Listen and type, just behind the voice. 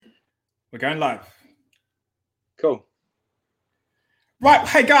We're going live. Cool. Right,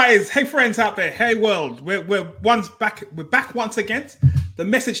 hey guys, hey friends out there, hey world. We're back once again, the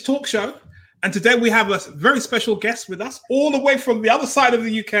Message Talk Show, and today we have a very special guest with us, all the way from the other side of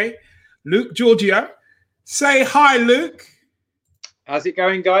the UK, Luke Giorgio. Say hi, Luke. How's it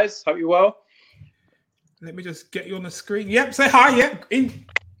going, guys? Hope you're well. Let me just get you on the screen. Yep, say hi. Yep.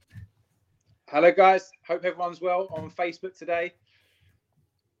 Hello, guys. Hope everyone's well on Facebook today.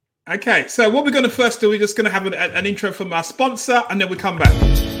 Okay, so what we're going to first do, we're just going to have an intro from our sponsor, and then we come back.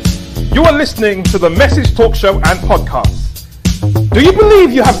 You are listening to the Message Talk Show and podcast. Do you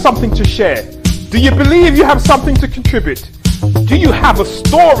believe you have something to share? Do you believe you have something to contribute? Do you have a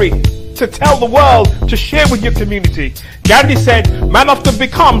story to tell the world, to share with your community? Gandhi said, man often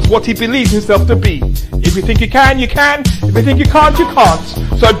becomes what he believes himself to be. If you think you can, you can. If you think you can't, you can't.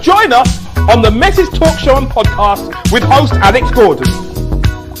 So join us on the Message Talk Show and podcast with host Alex Gordon.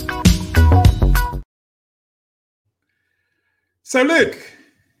 So Luke,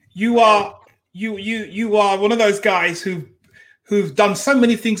 you are one of those guys who've done so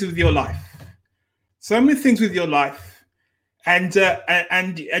many things with your life, and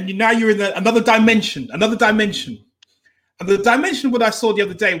now you're in another dimension. And the dimension what I saw the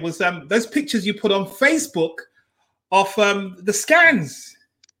other day was those pictures you put on Facebook of the scans.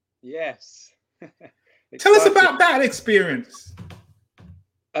 Yes. Tell us about that experience.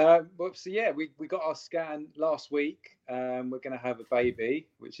 We got our scan last week. We're going to have a baby,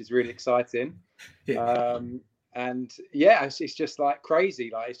 which is really exciting. Yeah. It's just like crazy.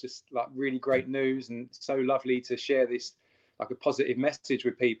 Like, it's just like really great news, and so lovely to share this, like, a positive message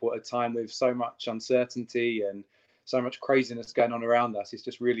with people at a time with so much uncertainty and so much craziness going on around us. It's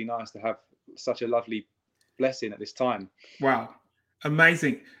just really nice to have such a lovely blessing at this time. Wow.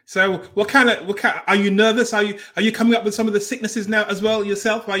 Amazing. So what kind are you nervous? Are you coming up with some of the sicknesses now as well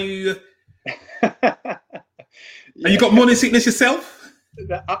yourself? Are you Have you got morning sickness yourself?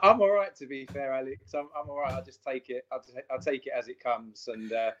 I'm all right, to be fair, Alex. I'm all right. I'll just take it. I'll take it as it comes.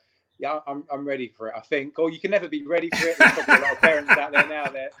 And I'm ready for it, I think. Or you can never be ready for it. There's probably a lot of parents out there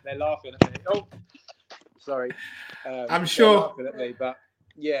now. They're laughing at me. Oh, sorry. I'm sure. Laughing at me, but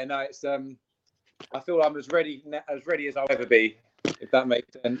yeah, no, it's I feel I'm as ready as I'll ever be, if that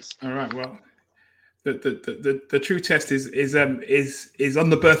makes sense. All right. Well, the true test is on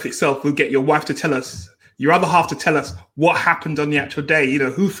the birth itself. We'll get your wife to tell us, your other half to tell us what happened on the actual day. You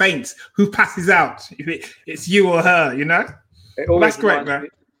know, who faints, who passes out, if it's you or her. You know, that's great, man.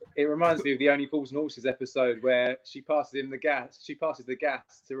 It reminds me of the Only Fools and Horses episode where she passes the gas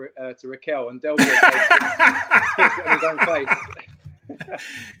to Raquel, and Delvin takes it on his own face.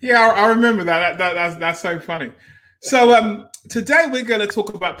 Yeah, I remember that. That's so funny. So today we're going to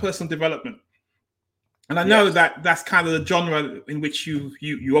talk about personal development, and I know that's kind of the genre in which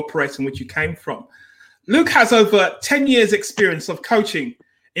you operate and which you came from. Luke has over 10 years experience of coaching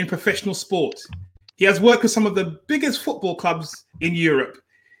in professional sport. He has worked with some of the biggest football clubs in Europe.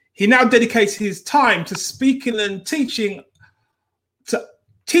 He now dedicates his time to speaking and teaching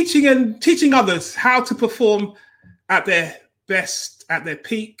others how to perform at their best, at their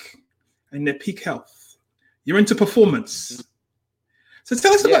peak, and their peak health. You're into performance. So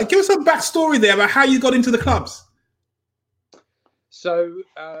tell us give us a backstory there about how you got into the clubs. So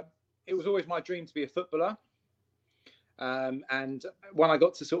it was always my dream to be a footballer. And when I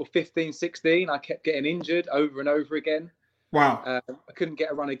got to sort of 15, 16, I kept getting injured over and over again. Wow. I couldn't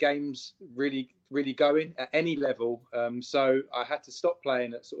get a run of games really, really going at any level. So I had to stop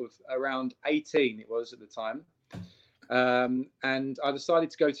playing at sort of around 18, it was at the time. And I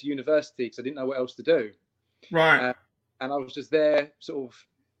decided to go to university because I didn't know what else to do. Right. And I was just there for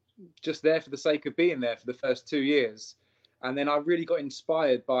the sake of being there for the first 2 years. And then I really got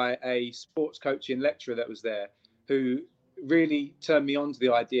inspired by a sports coaching lecturer that was there, who really turned me on to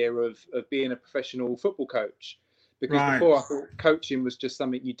the idea of being a professional football coach. Because before, I thought coaching was just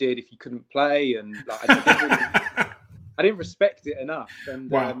something you did if you couldn't play, and like, I didn't respect it enough.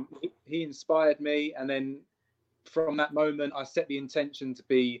 And he inspired me, and then from that moment, I set the intention to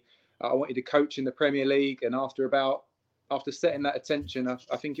be. I wanted to coach in the Premier League, and after setting that intention, I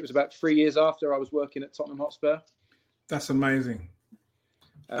think it was about 3 years after, I was working at Tottenham Hotspur. That's amazing.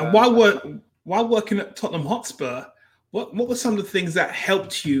 And while working at Tottenham Hotspur, what were some of the things that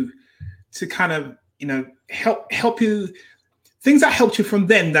helped you to kind of, you know, help you, things that helped you from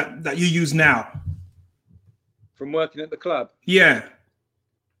then that you use now? From working at the club? Yeah.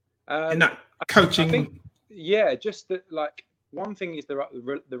 In that coaching. I think, just that, like, one thing is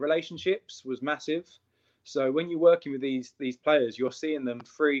the relationships was massive. So when you're working with these players, you're seeing them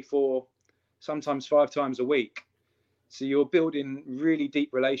 3, 4, sometimes 5 times a week. So you're building really deep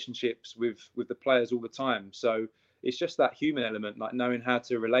relationships with the players all the time. So it's just that human element, like knowing how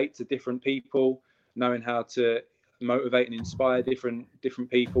to relate to different people, knowing how to motivate and inspire different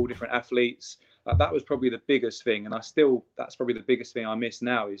people, different athletes. Like that was probably the biggest thing, and that's probably the biggest thing I miss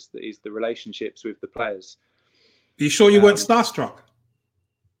now is the relationships with the players. Are you sure you weren't starstruck?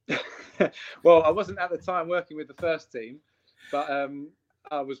 Well, I wasn't at the time working with the first team, but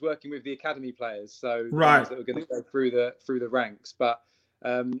I was working with the academy players, so right, that were going to go through the ranks. But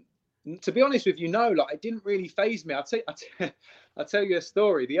to be honest with you, no, like it didn't really faze me. I'll tell you a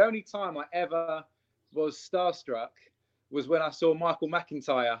story. The only time I ever was starstruck was when I saw Michael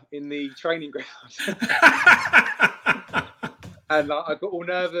McIntyre in the training ground. And like, I got all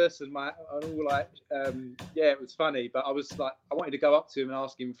nervous and it was funny. But I was like, I wanted to go up to him and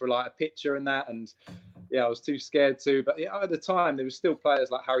ask him for like a picture and that. And I was too scared to. But at the time, there was still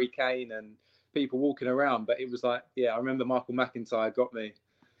players like Harry Kane and people walking around. But it was like, I remember Michael McIntyre got me.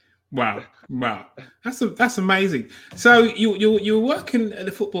 Wow, that's amazing. So you were working at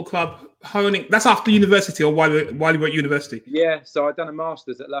the football club, honing. That's after university or while you were at university? Yeah, so I'd done a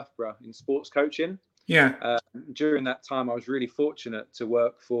master's at Loughborough in sports coaching. Yeah. During that time, I was really fortunate to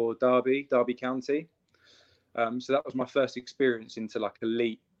work for Derby County. So that was my first experience into like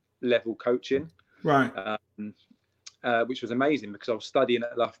elite level coaching. Right. Which was amazing because I was studying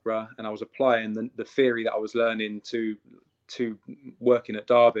at Loughborough and I was applying the theory that I was learning to working at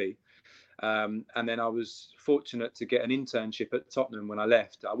Derby. And then I was fortunate to get an internship at Tottenham when I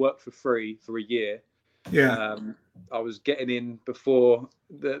left. I worked for free for a year. Yeah. I was getting in before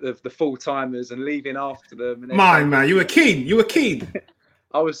the full timers and leaving after them. And man, you were keen.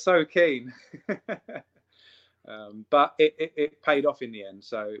 I was so keen. But it paid off in the end,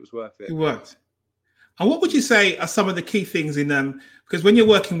 so it was worth it. It worked. And what would you say are some of the key things in them? Because when you're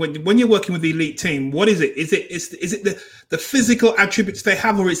working with the elite team, what is it? Is it the physical attributes they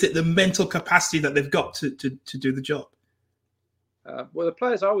have, or is it the mental capacity that they've got to do the job? Well, the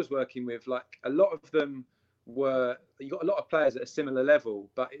players I was working with, like a lot of them you got a lot of players at a similar level,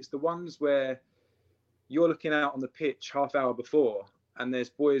 but it's the ones where you're looking out on the pitch half hour before and there's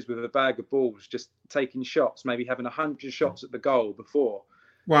boys with a bag of balls just taking shots, maybe having 100 shots at the goal before.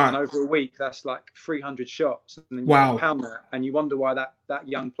 Wow. And over a week, that's like 300 shots. And then wow. You pound that, and you wonder why that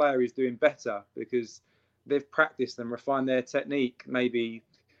young player is doing better, because they've practiced and refined their technique maybe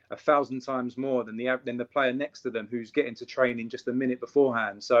 1,000 times more than the player next to them who's getting to training just a minute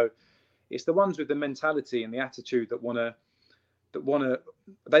beforehand. So it's the ones with the mentality and the attitude that want to,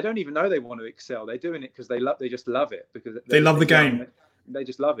 they don't even know they want to excel. They're doing it because they just love it, because they love the game. They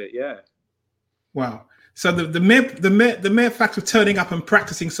just love it. Yeah. Wow. So the mere fact of turning up and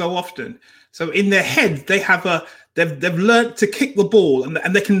practicing so often, so in their head they've learned to kick the ball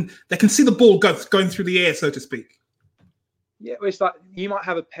and they can see the ball going through the air, so to speak. Yeah, well, it's like you might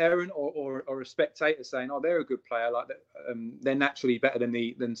have a parent or a spectator saying, "Oh, they're a good player. Like they're naturally better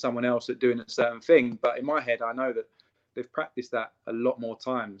than someone else at doing a certain thing." But in my head, I know that they've practiced that a lot more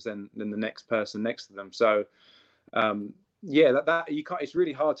times than the next person next to them. So, that you can't. It's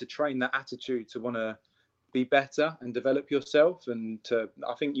really hard to train that attitude to want to be better and develop yourself, and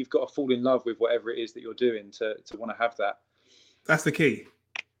I think you've got to fall in love with whatever it is that you're doing to want to have that. That's the key.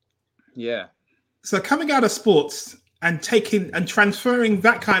 Yeah. So coming out of sports and taking and transferring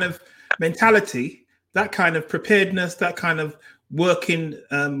that kind of mentality, that kind of preparedness, that kind of working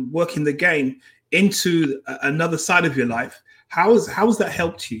the game into another side of your life, how has that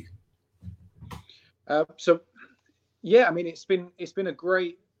helped you? I mean, it's been a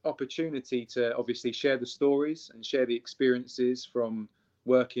great opportunity to obviously share the stories and share the experiences from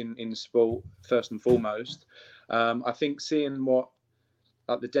working in sport first and foremost. I think seeing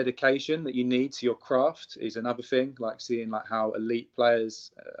the dedication that you need to your craft is another thing, like seeing like how elite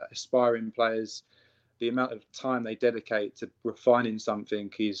players, aspiring players, the amount of time they dedicate to refining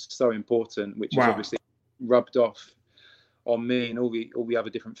something is so important, which is obviously rubbed off on me and all the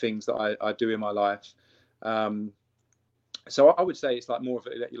other different things that I do in my life. So I would say it's like more of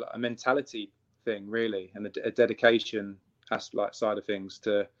a mentality thing, really, and a dedication side of things,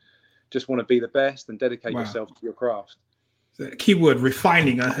 to just want to be the best and dedicate yourself to your craft. The keyword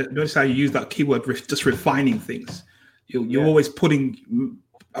refining. I notice how you use that keyword, just refining things. You're always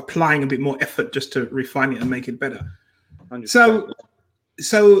applying a bit more effort just to refine it and make it better. 100%.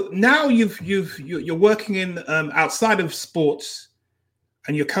 So now you're working in outside of sports,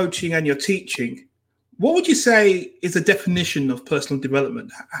 and you're coaching and you're teaching. What would you say is the definition of personal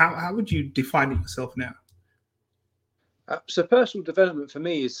development? How would you define it yourself now? So personal development for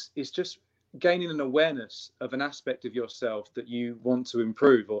me is just gaining an awareness of an aspect of yourself that you want to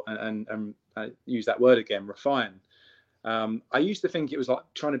improve and use that word again, refine. I used to think it was like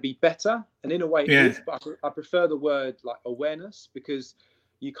trying to be better, and in a way it is, but I prefer the word like awareness, because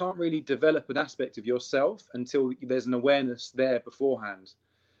you can't really develop an aspect of yourself until there's an awareness there beforehand.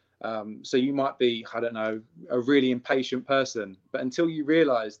 So you might be, I don't know, a really impatient person, but until you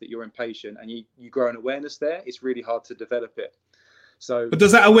realize that you're impatient and you grow an awareness there, it's really hard to develop it. So, but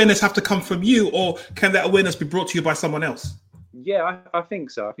does that awareness have to come from you, or can that awareness be brought to you by someone else? Yeah, I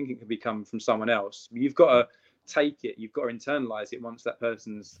think so. I think it can become from someone else. You've got to take it, you've got to internalize it once that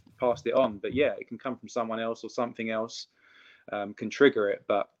person's passed it on. But yeah, it can come from someone else, or something else can trigger it.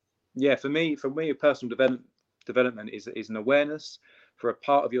 But yeah, for me, a personal development is an awareness for a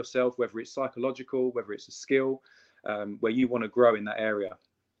part of yourself, whether it's psychological, whether it's a skill, where you want to grow in that area.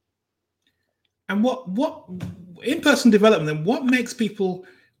 And what in personal development, then what makes people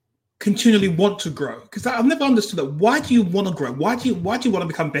continually want to grow? Because I've never understood that. Why do you want to grow? Why do you want to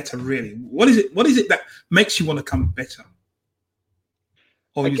become better? Really, what is it that makes you want to become better?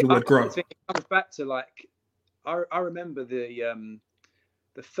 Or use the word grow. I think it comes back to, like, I remember the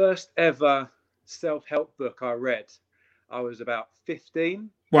first ever self-help book I read. I was about 15.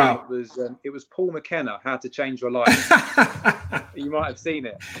 Wow. It was Paul McKenna, How to Change Your Life. You might have seen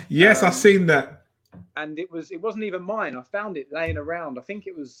it. Yes, I've seen that. And it wasn't even mine. I found it laying around. I think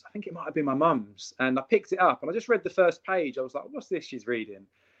it might have been my mum's. And I picked it up and I just read the first page. I was like, what's this she's reading?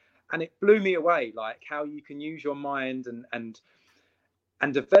 And it blew me away, like how you can use your mind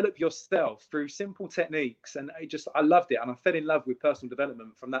and develop yourself through simple techniques. And I loved it. And I fell in love with personal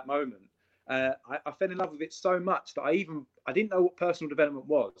development from that moment. I fell in love with it so much that I didn't know what personal development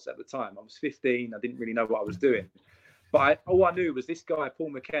was at the time. I was 15. I didn't really know what I was doing. But all I knew was this guy, Paul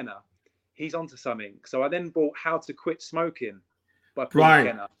McKenna, he's onto something. So I then bought How to Quit Smoking by Paul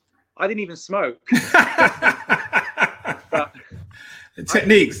McKenna. I didn't even smoke. But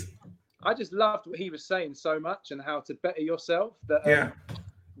techniques. I just loved what he was saying so much, and how to better yourself, that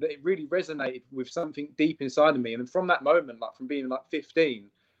it really resonated with something deep inside of me. And from that moment, like from being like 15,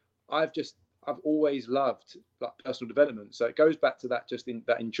 I've always loved like personal development. So it goes back to that, just in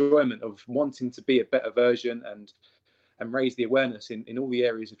that enjoyment of wanting to be a better version and raise the awareness in all the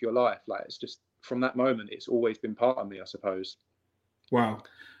areas of your life. Like, it's just from that moment, it's always been part of me, I suppose. Wow.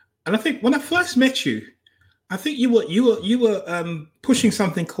 And I think when I first met you, I think you were pushing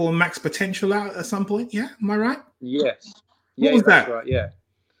something called Max Potential out at some point. Yeah, am I right? Yes. What was that? Right. Yeah.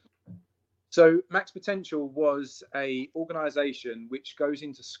 So Max Potential was a organisation which goes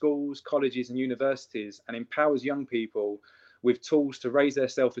into schools, colleges and universities and empowers young people with tools to raise their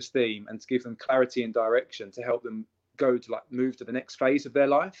self-esteem and to give them clarity and direction to help them go to move to the next phase of their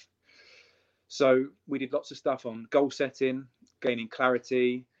life. So we did lots of stuff on goal setting, gaining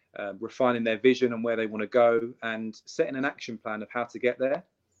clarity, refining their vision and where they want to go, and setting an action plan of how to get there.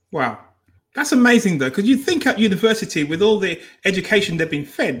 Wow. That's amazing, though, because you think at university, with all the education they've been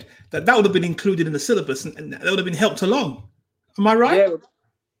fed, that would have been included in the syllabus and that would have been helped along. Am I right? Yeah.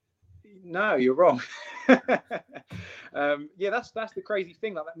 No, you're wrong. That's the crazy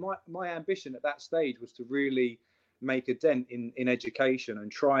thing. Like, my ambition at that stage was to really make a dent in education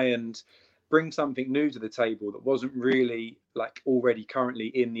and try and bring something new to the table that wasn't really like already currently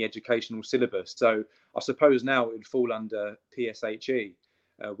in the educational syllabus. So I suppose now it would fall under PSHE.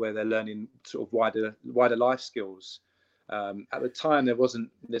 Where they're learning sort of wider life skills. At the time,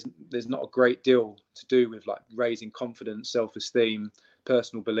 there's not a great deal to do with like raising confidence, self-esteem,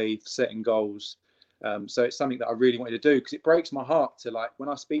 personal belief, setting goals. So it's something that I really wanted to do, because it breaks my heart to, like, when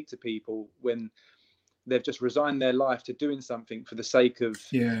I speak to people when they've just resigned their life to doing something for the sake of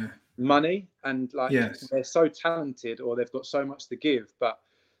money, and like they're so talented or they've got so much to give, but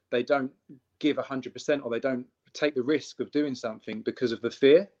they don't give 100%, or they don't take the risk of doing something because of the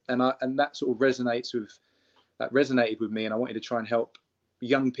fear, and that sort of resonated with me, and I wanted to try and help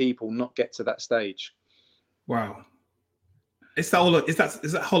young people not get to that stage. Wow, it's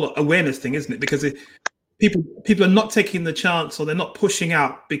that whole awareness thing, isn't it? Because people are not taking the chance, or they're not pushing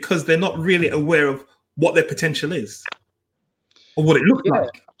out because they're not really aware of what their potential is or what it looks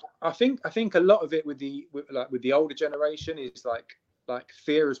like. I think a lot of it with the older generation is like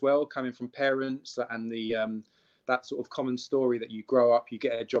fear as well, coming from parents, and the that sort of common story that you grow up, you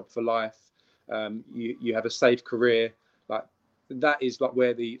get a job for life, you have a safe career. Like, that is like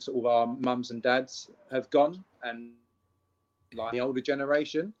where the sort of our mums and dads have gone, and like the older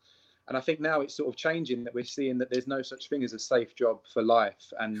generation. And I think now it's sort of changing, that we're seeing that there's no such thing as a safe job for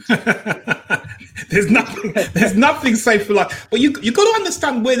life, and there's nothing safe for life. But you got to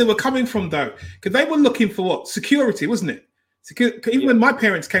understand where they were coming from, though, because they were looking for what? Security, wasn't it? Even when my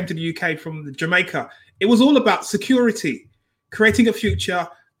parents came to the UK from Jamaica, it was all about security, creating a future,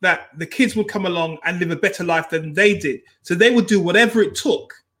 that the kids would come along and live a better life than they did. So they would do whatever it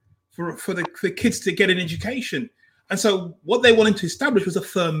took for the kids to get an education. And so what they wanted to establish was a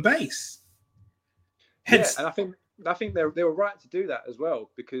firm base. Hence, and I think they were right to do that as well,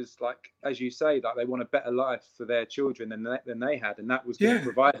 because, like, as you say, that they want a better life for their children than they had, and that was going to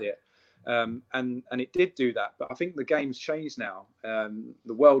provide it. And it did do that. But I think the game's changed now.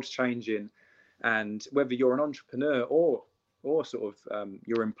 The world's changing, and whether you're an entrepreneur or sort of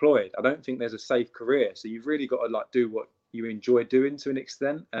you're employed, I don't think there's a safe career. So you've really got to like do what you enjoy doing to an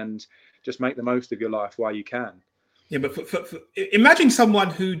extent, and just make the most of your life while you can. Yeah, but imagine someone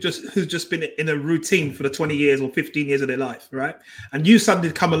who's just been in a routine for the 20 years or 15 years of their life, right? And you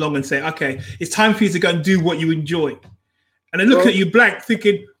suddenly come along and say, okay, it's time for you to go and do what you enjoy. And they look at you blank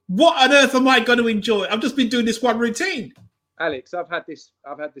thinking, what on earth am I going to enjoy? I've just been doing this one routine. Alex, I've had this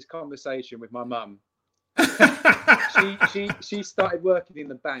conversation with my mum. she started working in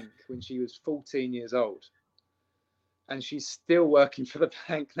the bank when she was 14 years old. And she's still working for the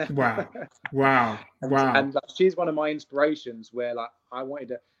bank now. Wow. And like, she's one of my inspirations, where like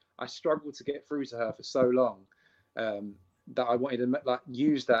I struggled to get through to her for so long, that I wanted to like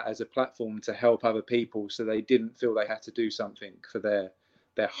use that as a platform to help other people, so they didn't feel they had to do something for their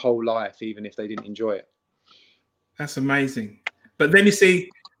whole life, even if they didn't enjoy it. That's amazing. But then you see,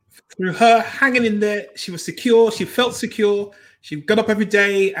 through her hanging in there, she was secure. She felt secure. She got up every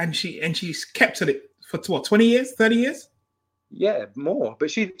day, and she's kept at it for what, 20 years, 30 years? Yeah, more. But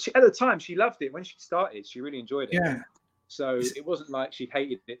she at the time, she loved it. When she started, she really enjoyed it. Yeah. So it wasn't like she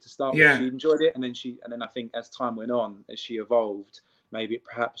hated it to start with. She enjoyed it, and then I think as time went on, as she evolved, maybe it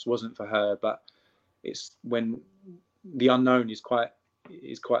perhaps wasn't for her. But it's when the unknown is quite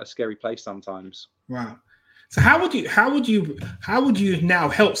a scary place sometimes. Wow. So how would you now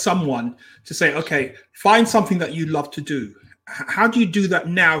help someone to say, okay, find something that you love to do? How do you do that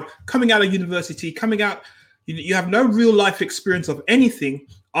now, coming out of university, you have no real life experience of anything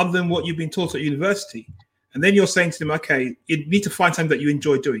other than what you've been taught at university. And then you're saying to them, okay, you need to find something that you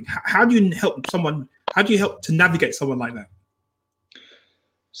enjoy doing. How do you help someone? How do you help to navigate someone like that?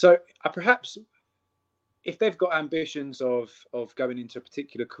 So perhaps if they've got ambitions of going into a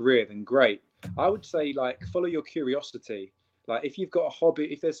particular career, then great. I would say, like, follow your curiosity. Like, if you've got a hobby,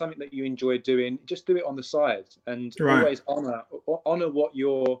 if there's something that you enjoy doing, just do it on the side, and always honor what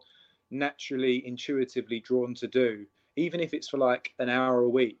you're naturally, intuitively drawn to do. Even if it's for like an hour a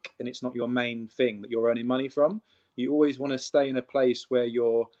week and it's not your main thing that you're earning money from, you always want to stay in a place where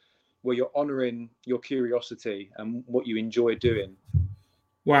you're honoring your curiosity and what you enjoy doing.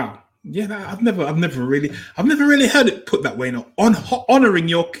 Wow. Yeah, I've never really heard it put that way. Honoring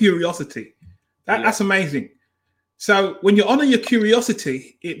your curiosity. That's amazing. So when you honor your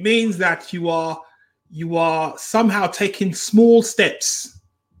curiosity, it means that you are somehow taking small steps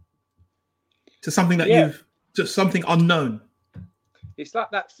to something that you've just something unknown. It's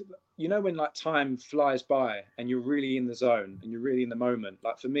like that, when like time flies by and you're really in the zone and you're really in the moment.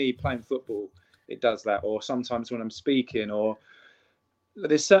 Like for me, playing football, it does that. Or sometimes when I'm speaking, or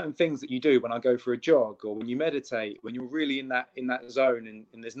there's certain things that you do when I go for a jog, or when you meditate, when you're really in that zone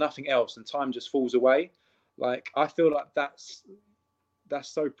and there's nothing else and time just falls away. Like, I feel like that's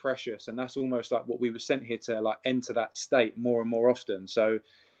so precious, and that's almost like what we were sent here to, like, enter that state more and more often. So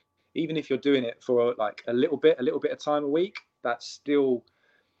even if you're doing it for like a little bit of time a week, that's still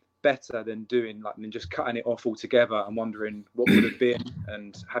better than just cutting it off altogether and wondering what would have been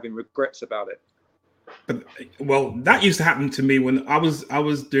and having regrets about it. But, well, that used to happen to me when I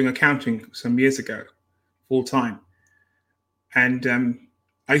was doing accounting some years ago, full time, and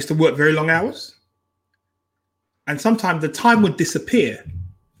I used to work very long hours, and sometimes the time would disappear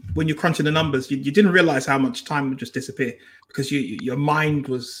when you're crunching the numbers. You didn't realize how much time would just disappear because your mind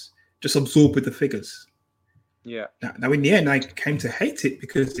was just absorbed with the figures. Yeah. Now in the end, I came to hate it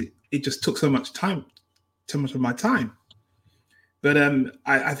because it just took so much of my time. But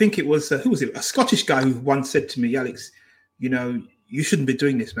I think it was who was it? A Scottish guy who once said to me, Alex, you shouldn't be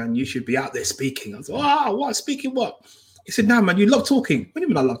doing this, man. You should be out there speaking. I was like, what speaking? What? He said, no, man, you love talking. What do you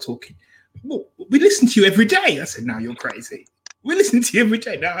mean I love talking? Well, we listen to you every day. I said, no, you're crazy. We listen to you every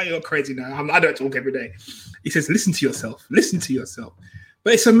day. No, you're crazy. No, I don't talk every day. He says, listen to yourself. Listen to yourself.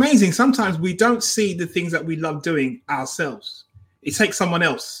 But it's amazing. Sometimes we don't see the things that we love doing ourselves. It takes someone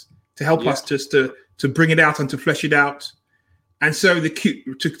else to help us just to bring it out and to flesh it out. And so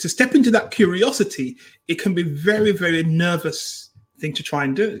to step into that curiosity, it can be very, very nervous thing to try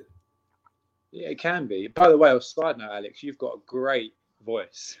and do. Yeah, it can be. By the way, on a side note, Alex, you've got a great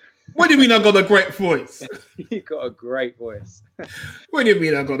voice. What do you mean I got a great voice? You've got a great voice. What do you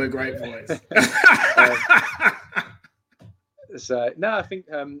mean I got a great voice? So no, I think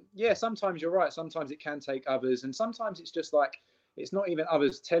sometimes you're right. Sometimes it can take others, and sometimes it's just like it's not even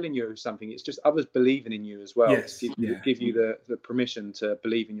others telling you something. It's just others believing in you as well. Yes, give you the permission to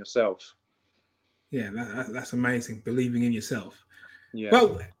believe in yourself. Yeah, that's amazing. Believing in yourself. Yeah.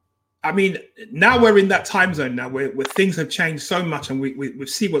 Well, I mean, now we're in that time zone now where things have changed so much, and we've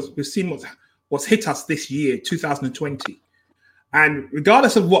seen what's hit us this year, 2020. And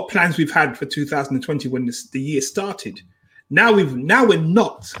regardless of what plans we've had for 2020 when the year started,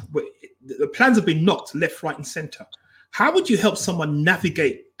 the plans have been knocked left, right, and center. How would you help someone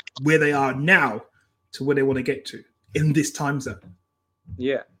navigate where they are now to where they want to get to in this time zone?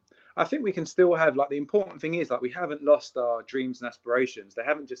 Yeah, I think we can still have, like, the important thing is, like, we haven't lost our dreams and aspirations. They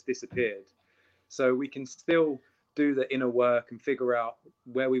haven't just disappeared. So we can still do the inner work and figure out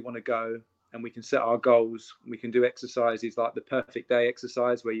where we want to go, and we can set our goals. We can do exercises like the perfect day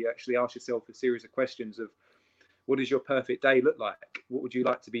exercise, where you actually ask yourself a series of questions of, what does your perfect day look like? What would you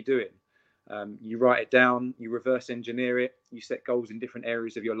like to be doing? You write it down, you reverse engineer it, you set goals in different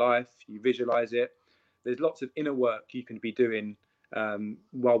areas of your life, you visualize it. There's lots of inner work you can be doing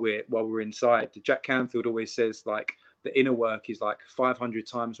while we're inside. Jack Canfield always says, like, the inner work is like 500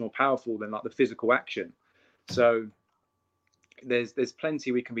 times more powerful than like the physical action. So there's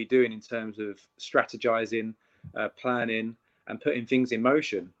plenty we can be doing in terms of strategizing, planning, and putting things in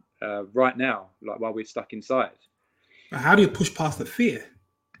motion right now, like while we're stuck inside. How do you push past the fear?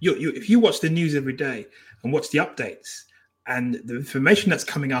 If you watch the news every day and watch the updates and the information that's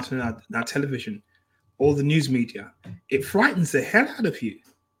coming out on our television, all the news media, it frightens the hell out of you.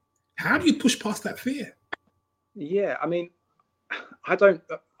 How do you push past that fear? Yeah, I mean,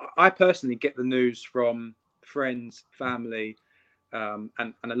 I personally get the news from friends, family, and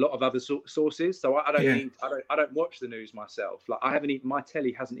a lot of other sources. So I don't watch the news myself. Like, my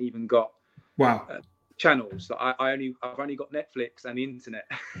telly hasn't even got channels. Like, I've only got Netflix and the internet.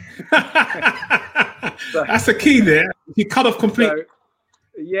 So, that's the key there. You cut off completely. So,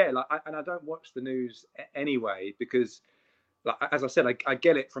 I don't watch the news anyway, because, like, as I said, I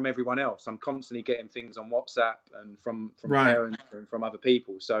get it from everyone else. I'm constantly getting things on WhatsApp and from parents and from other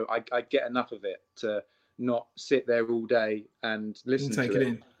people. So I get enough of it to not sit there all day and listen to it.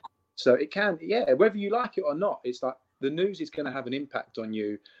 In. So it can, whether you like it or not, it's like the news is going to have an impact on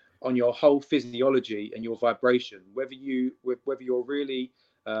you, on your whole physiology and your vibration. Whether you're really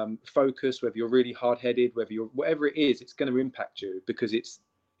focused, whether you're really hard-headed, whatever it is, it's going to impact you, because it's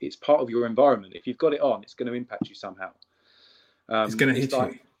part of your environment. If you've got it on, it's going to impact you somehow. It's going to hit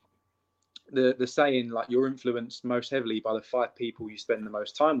you. The saying, like, you're influenced most heavily by the 5 people you spend the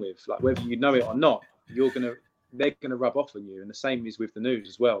most time with. Like, whether you know it or not, they're gonna rub off on you. And the same is with the news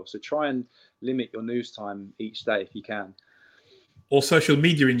as well. So try and limit your news time each day if you can. Or social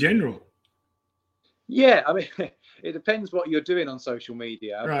media in general. Yeah, I mean, it depends what you're doing on social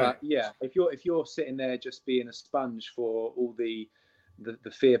media. Right. But yeah, if you're sitting there just being a sponge for all the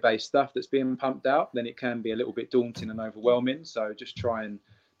fear-based stuff that's being pumped out, then it can be a little bit daunting and overwhelming. So just try and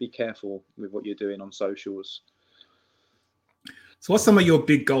be careful with what you're doing on socials. So what's some of your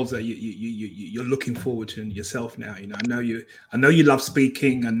big goals that you're looking forward to in yourself now? You know, I know you love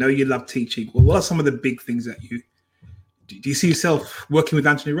speaking. I know you love teaching. Well, what are some of the big things that do you see yourself working with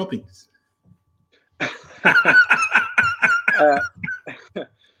Anthony Robbins?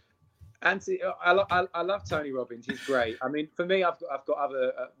 Anthony, I love Tony Robbins. He's great. I mean, for me, I've got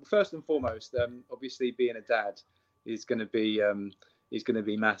other. First and foremost, obviously, being a dad is going to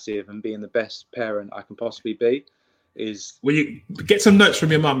be massive, and being the best parent I can possibly be is. Will you get some notes from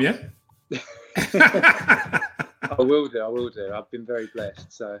your mum? Yeah. I will do. I've been very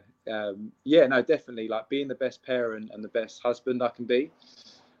blessed. So, definitely, like, being the best parent and the best husband I can be.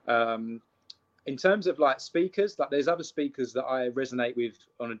 In terms of, like, speakers, like, there's other speakers that I resonate with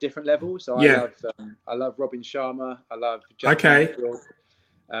on a different level. So I love Robin Sharma. I love Jack Canfield.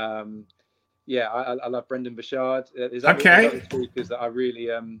 I love Brendan Burchard. There's other speakers that I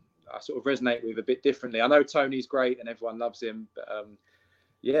really I sort of resonate with a bit differently. I know Tony's great and everyone loves him, but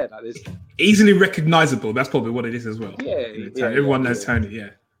there's easily recognizable. That's probably what it is as well. Everyone knows Tony.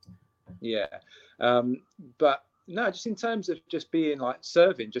 But no, just in terms of just being, like,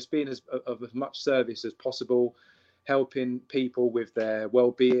 serving, just being of as much service as possible, helping people with their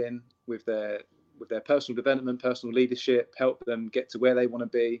well-being, with their personal development, personal leadership, help them get to where they want to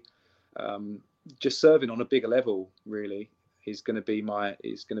be. Just serving on a bigger level, really, is going to be my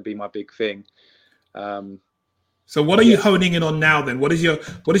big thing. So what are you honing in on now then? What is your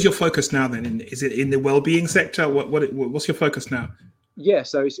focus now then? Is it in the well-being sector? What's your focus now? Yeah,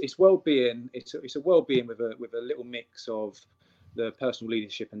 so it's well-being. It's a well-being with a little mix of the personal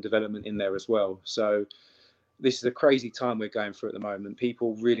leadership and development in there as well. So this is a crazy time we're going through at the moment.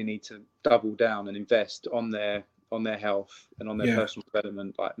 People really need to double down and invest on their health and on their personal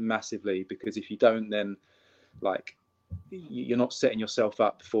development, like, massively, because if you don't, then like you're not setting yourself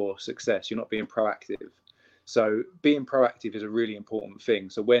up for success. You're not being proactive. So being proactive is a really important thing.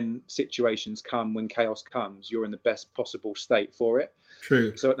 So when situations come, when chaos comes, you're in the best possible state for it.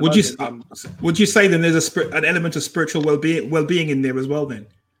 True. So would you say then there's an element of spiritual well-being in there as well then?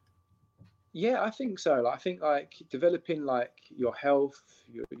 Yeah, I think so. Like, I think like developing like your health,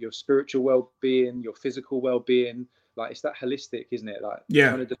 your spiritual well-being, your physical well-being, like it's that holistic, isn't it? Like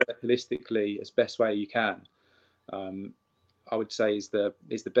trying to develop holistically as best way you can. I would say is the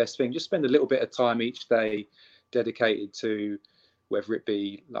best thing. Just spend a little bit of time each day dedicated to, whether it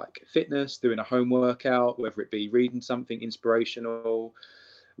be like fitness, doing a home workout, whether it be reading something inspirational,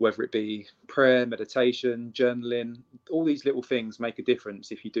 whether it be prayer, meditation, journaling. All these little things make a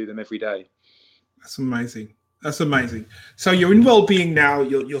difference if you do them every day. That's amazing. That's amazing. So you're in well-being now.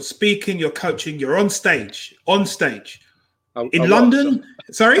 You're speaking. You're coaching. You're on stage. In London.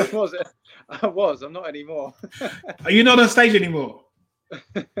 Sorry. I was. I'm not anymore. Are you not on stage anymore?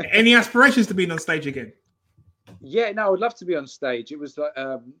 Any aspirations to being on stage again? Yeah, no, I would love to be on stage. It was like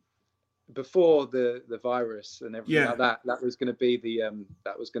before the virus and everything like that. That was going to be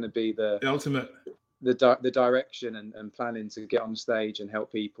the ultimate. The direction and planning to get on stage and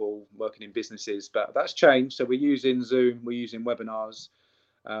help people working in businesses, but that's changed. So we're using Zoom, we're using webinars,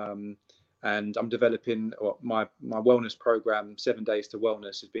 and I'm developing my wellness program. 7 Days to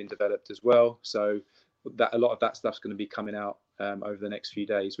Wellness has been developed as well. So that a lot of that stuff's going to be coming out over the next few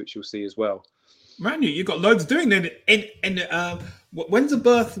days, which you'll see as well. Man, you've got loads doing then. And when's the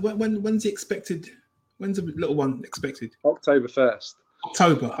birth? When's the expected? When's the little one expected? October 1st.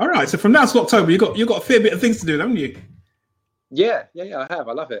 October. All right. So from now to October, you've got a fair bit of things to do, haven't you? Yeah. I have.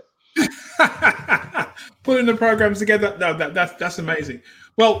 I love it. Putting the programs together. No, that's amazing.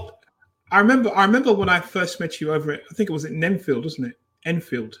 Well, I remember when I first met you over at, I think it was in Enfield, wasn't it?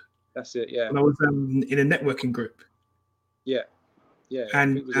 Enfield. That's it. Yeah. And I was in a networking group. Yeah.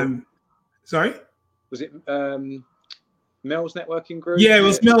 And sorry. Was it Mel's networking group? Yeah, it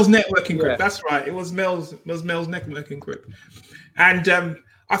was Mel's networking group. That's right. It was Mel's networking group. And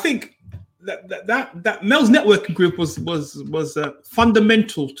I think that Mel's networking group was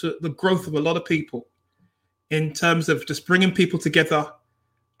fundamental to the growth of a lot of people in terms of just bringing people together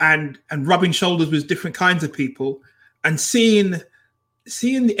and rubbing shoulders with different kinds of people and seeing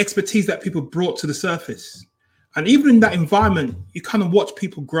the expertise that people brought to the surface. And even in that environment, you kind of watch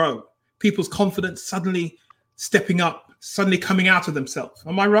people grow, people's confidence suddenly stepping up, suddenly coming out of themselves.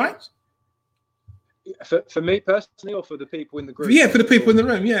 Am I right? For me personally, or for the people in the group? Yeah, for the people in the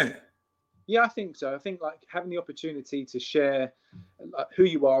room, yeah. Yeah, I think so. I think like having the opportunity to share like, who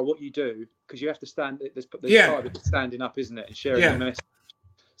you are, what you do, because you have to stand. There's part of it standing up, isn't it, and sharing your message.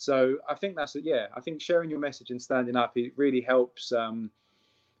 So I think that's it. Yeah, I think sharing your message and standing up, it really helps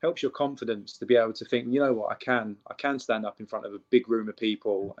your confidence to be able to think, you know what, I can stand up in front of a big room of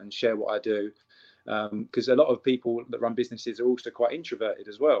people and share what I do. Because a lot of people that run businesses are also quite introverted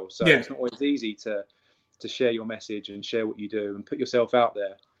as well. So it's not always easy to share your message and share what you do and put yourself out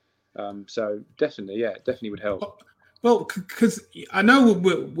there. So definitely would help. Well, because I know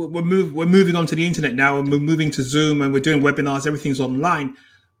we're moving on to the internet now, and we're moving to Zoom, and we're doing webinars. Everything's online.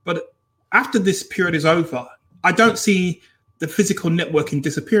 But after this period is over, I don't see the physical networking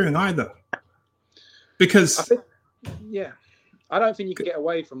disappearing either. Because I don't think you can get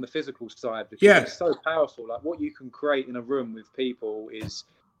away from the physical side because it's so powerful. Like what you can create in a room with people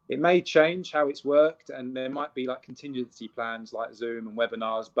it may change how it's worked, and there might be like contingency plans like Zoom and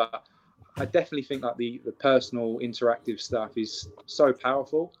webinars, but I definitely think like the personal interactive stuff is so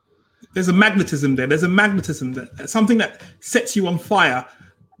powerful. There's a magnetism there. There's a magnetism there. Something that sets you on fire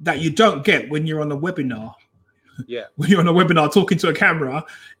that you don't get when you're on a webinar. Yeah. When you're on a webinar talking to a camera,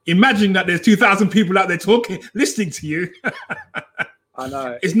 imagine that there's 2,000 people out there talking, listening to you. I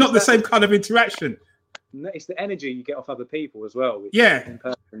know. It's not the same kind of interaction. It's the energy you get off other people as well. Which in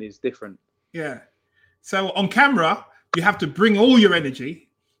person is different. Yeah. So on camera, you have to bring all your energy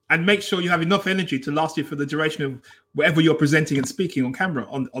and make sure you have enough energy to last you for the duration of whatever you're presenting and speaking on camera,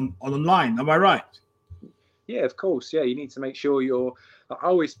 on online. Am I right? Yeah, of course. Yeah, you need to make sure I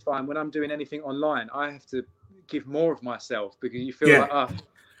always find when I'm doing anything online, I have to give more of myself because you feel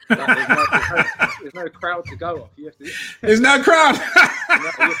there's no crowd to go off. There's no crowd. You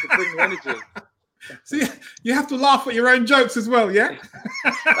have to bring the energy. So you have to laugh at your own jokes as well, yeah?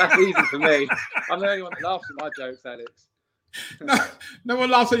 That's easy for me. I'm the only one that laughs at my jokes, Alex. No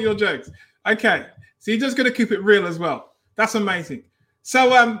one laughs at your jokes. Okay, so you're just going to keep it real as well. That's amazing.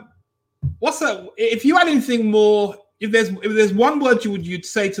 So if you had anything more, if there's one word you'd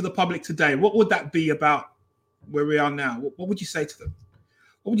say to the public today, what would that be about where we are now? What would you say to them?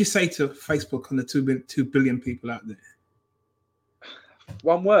 What would you say to Facebook and the 2 billion people out there?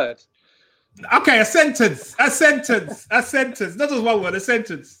 One word. Okay, a sentence. Not just one word, a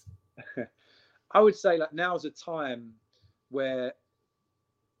sentence. I would say like now's a time where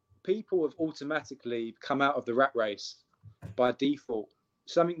people have automatically come out of the rat race by default.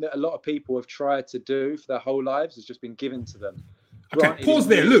 Something that a lot of people have tried to do for their whole lives has just been given to them. Okay, pause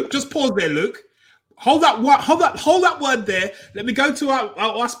there, Luke. Just pause there, Luke. Hold that word there. Let me go to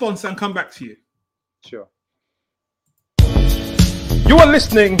our sponsor and come back to you. Sure. You are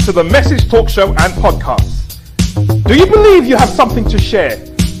listening to the Message Talk Show and Podcast. Do you believe you have something to share?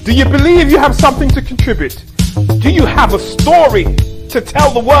 Do you believe you have something to contribute? Do you have a story to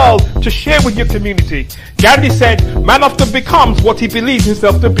tell the world, to share with your community? Gandhi said, man often becomes what he believes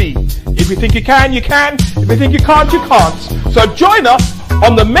himself to be. If you think you can, you can. If you think you can't, you can't. So join us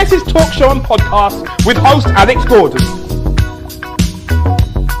on the Message Talk Show and Podcast with host Alex Gordon.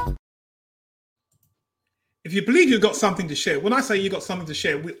 If you believe you've got something to share, when I say you've got something to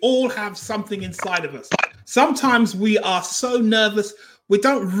share, we all have something inside of us. Sometimes we are so nervous, we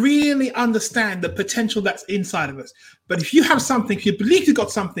don't really understand the potential that's inside of us. But if you have something, if you believe you've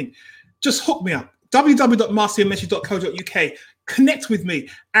got something, just hook me up. www.masteryourmessage.co.uk. Connect with me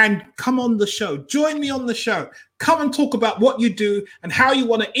and come on the show. Join me on the show. Come and talk about what you do and how you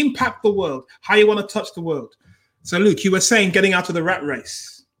want to impact the world, how you want to touch the world. So, Luke, you were saying getting out of the rat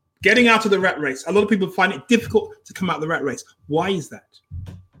race. Getting out of the rat race. A lot of people find it difficult to come out of the rat race. Why is that?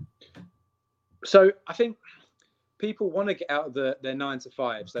 So I think people want to get out of their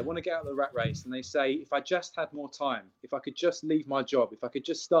 9-to-5s. They want to get out of the rat race, and they say, if I just had more time, if I could just leave my job, if I could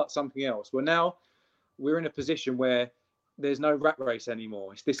just start something else. Well, now we're in a position where there's no rat race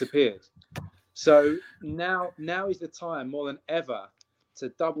anymore. It's disappeared. So now is the time more than ever to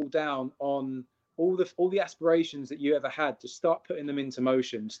double down on all the aspirations that you ever had, to start putting them into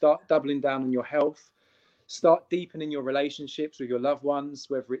motion. Start doubling down on your health. Start deepening your relationships with your loved ones,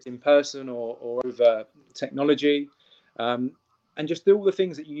 whether it's in person or over technology, and just do all the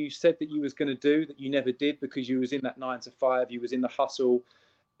things that you said that you was going to do that you never did because you was in that 9-to-5, you was in the hustle.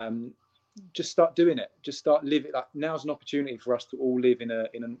 Just start doing it. Just start living. Like, now's an opportunity for us to all live in a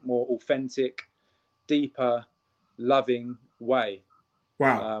more authentic, deeper, loving way.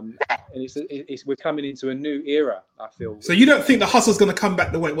 Wow. And we're coming into a new era, I feel. So you don't think the hustle's going to come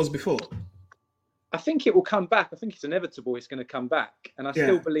back the way it was before? I think it will come back. I think it's inevitable. It's going to come back. And I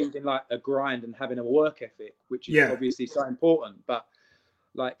still believe in like a grind and having a work ethic, which is obviously so important. But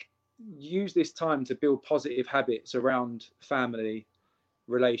like, use this time to build positive habits around family,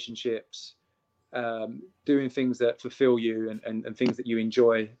 relationships, doing things that fulfill you and things that you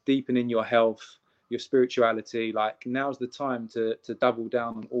enjoy, deepening your health, your spirituality. Like, now's the time to double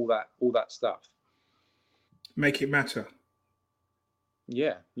down on all that stuff. Make it matter.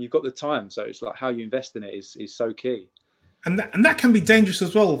 Yeah, you've got the time, so it's like how you invest in it is so key. And that can be dangerous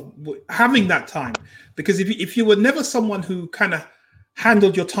as well, having that time, because if you were never someone who kind of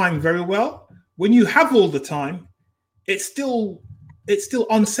handled your time very well, when you have all the time, it's still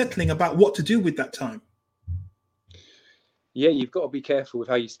unsettling about what to do with that time. Yeah, you've got to be careful with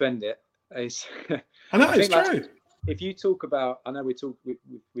how you spend it. I know, it's true. Like, if you talk about, I know we've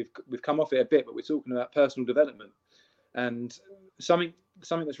come off it a bit, but we're talking about personal development, and something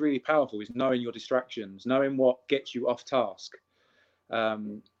that's really powerful is knowing your distractions, knowing what gets you off task. I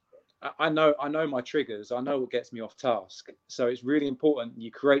know my triggers. I know what gets me off task. So it's really important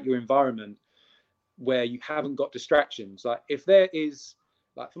you create your environment where you haven't got distractions. Like, if there is,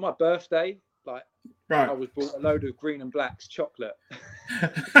 like, for my birthday, like, I was bought a load of Green and Black's chocolate.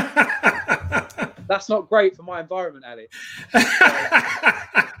 That's not great for my environment, Alex.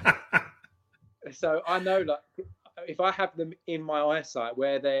 So I know, like, if I have them in my eyesight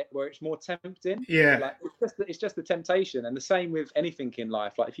where it's more tempting, like, it's just the temptation. And the same with anything in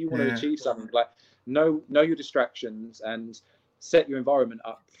life. Like, if you want to achieve something, like, know your distractions and set your environment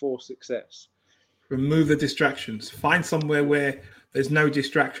up for success. Remove the distractions. Find somewhere where there's no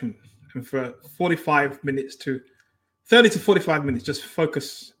distraction, and for 45 minutes to 30 to 45 minutes, just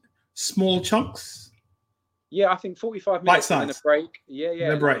focus small chunks. Yeah, I think 45 minutes and then a break. Yeah.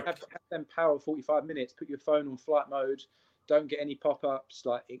 And a break. Have them power 45 minutes. Put your phone on flight mode. Don't get any pop-ups.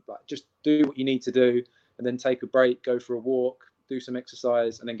 Like just do what you need to do, and then take a break. Go for a walk. Do some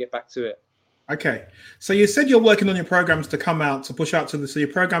exercise, and then get back to it. Okay. So you said you're working on your programs to come out, to push out to your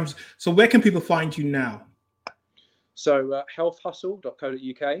programs. So where can people find you now? So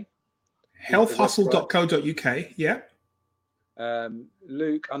healthhustle.co.uk. Healthhustle.co.uk. Yeah.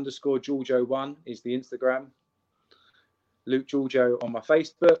 Luke_Giorgio1 is the Instagram. Luke Giorgio on my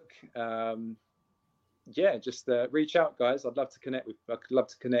Facebook. Just reach out, guys. I'd love to connect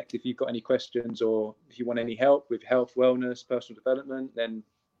if you've got any questions or if you want any help with health, wellness, personal development, then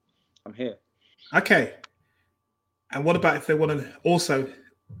I'm here. Okay. And what about if they want to also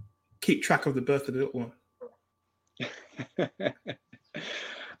keep track of the birth of the little one?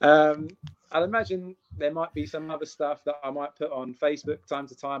 I'd imagine there might be some other stuff that I might put on Facebook time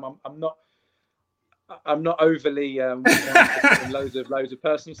to time. I'm not overly loads of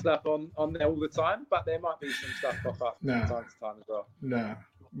personal stuff on there all the time, but there might be some stuff pop up from time to time as well. No,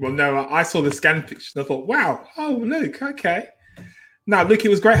 I saw the scan pictures. I thought, wow, oh Luke, okay. Now, Luke, it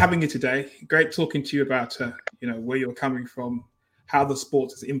was great having you today. Great talking to you about where you're coming from, how the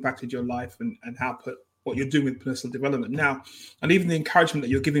sport has impacted your life, and what you're doing with personal development now, and even the encouragement that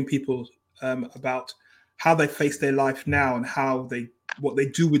you're giving people about how they face their life now and what they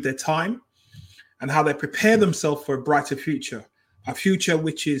do with their time, and how they prepare themselves for a brighter future, a future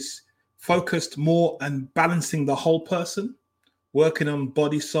which is focused more on balancing the whole person, working on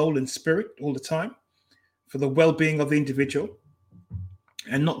body, soul, and spirit all the time for the well-being of the individual,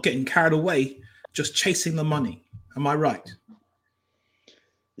 and not getting carried away just chasing the money. Am I right?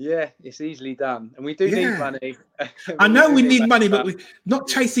 Yeah, it's easily done, and we do need money. I know we need money, but we're not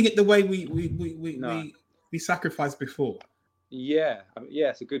chasing it the way we sacrificed before. Yeah,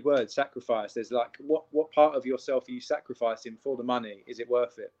 it's a good word, sacrifice. There's like, what part of yourself are you sacrificing for the money? Is it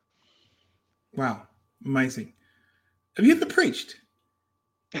worth it? Wow, amazing. Have you ever preached?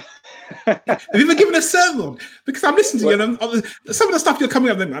 Have you ever given a sermon? Because I'm listening to you, and some of the stuff you're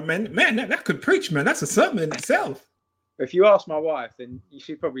coming up with, man, that could preach, man. That's a sermon in itself. If you ask my wife, then you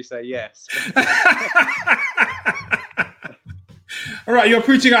should probably say yes. All right, you're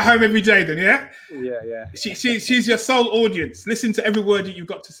preaching at home every day then, yeah? Yeah. She's your sole audience. Listen to every word that you've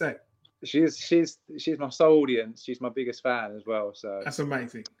got to say. She's my sole audience. She's my biggest fan as well. So that's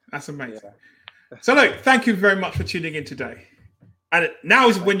amazing. Yeah. So look, thank you very much for tuning in today. And now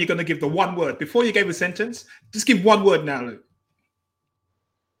is when you're going to give the one word. Before you gave a sentence, just give one word now, Luke.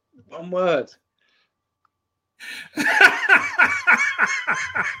 One word.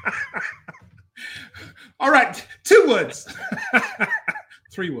 All right, 2 words.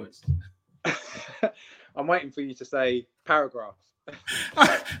 3 words. I'm waiting for you to say paragraph.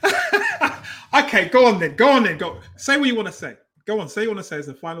 Okay, go on then. Go. Say what you want to say. Go on. Say what you want to say as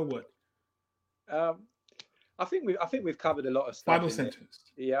a final word. I think we've covered a lot of stuff. Final sentence.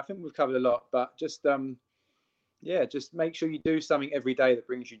 Yeah, I think we've covered a lot, but just just make sure you do something every day that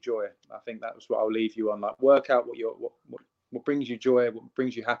brings you joy. I think that's what I'll leave you on. Like, work out what brings you joy, what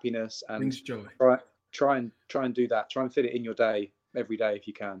brings you happiness, and brings joy. Try and do that. Try and fit it in your day every day if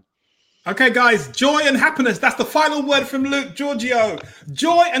you can. Okay, guys, joy and happiness. That's the final word from Luke Giorgio.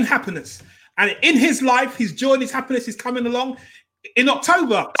 Joy and happiness. And in his life, his joy and his happiness is coming along in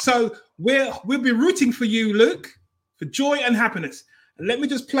October. So we'll be rooting for you, Luke, for joy and happiness. And let me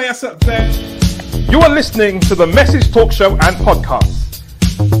just play us up there. You are listening to the Message Talk Show and Podcast.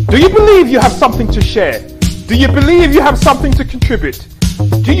 Do you believe you have something to share? Do you believe you have something to contribute?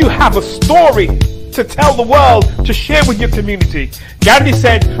 Do you have a story to tell the world, to share with your community? Gandhi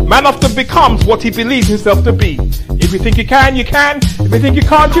said, man often becomes what he believes himself to be. If you think you can, you can. If you think you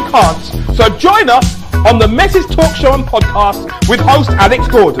can't, you can't. So join us on the Message Talk Show and Podcast with host Alex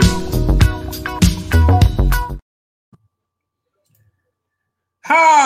Gordon. Hi.